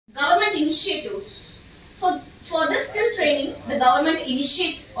initiatives. So for this skill training, the government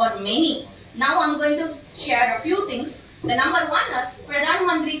initiates or many. Now I am going to share a few things. The number one is Pradhan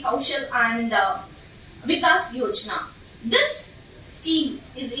Mantri Kaushal and Vikas Yojana. This scheme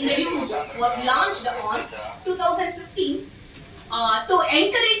is introduced, was launched on 2015 to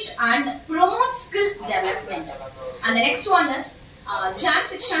encourage and promote skill development. And the next one is Jan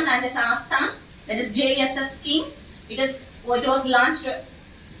Shikshan and Sansthan, that is JSS scheme. It was launched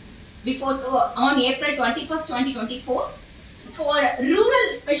on April 21st, 2024 for rural,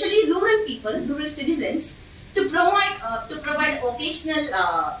 especially rural people, rural citizens, to provide vocational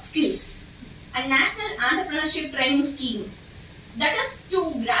skills. And National Entrepreneurship Training Scheme, that is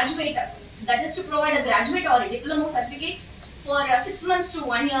to provide a graduate or a diploma certificates for 6 months to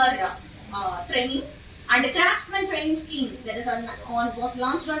 1 year training. And the Craftsman Training Scheme, that is was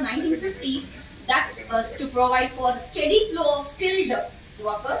launched on 1950, that was to provide for steady flow of skilled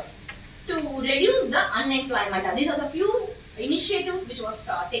workers to reduce the unemployment. These are the few initiatives which was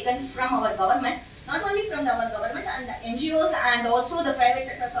taken from our government. Not only from our government, and the NGOs and also the private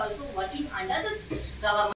sectors also working under this government.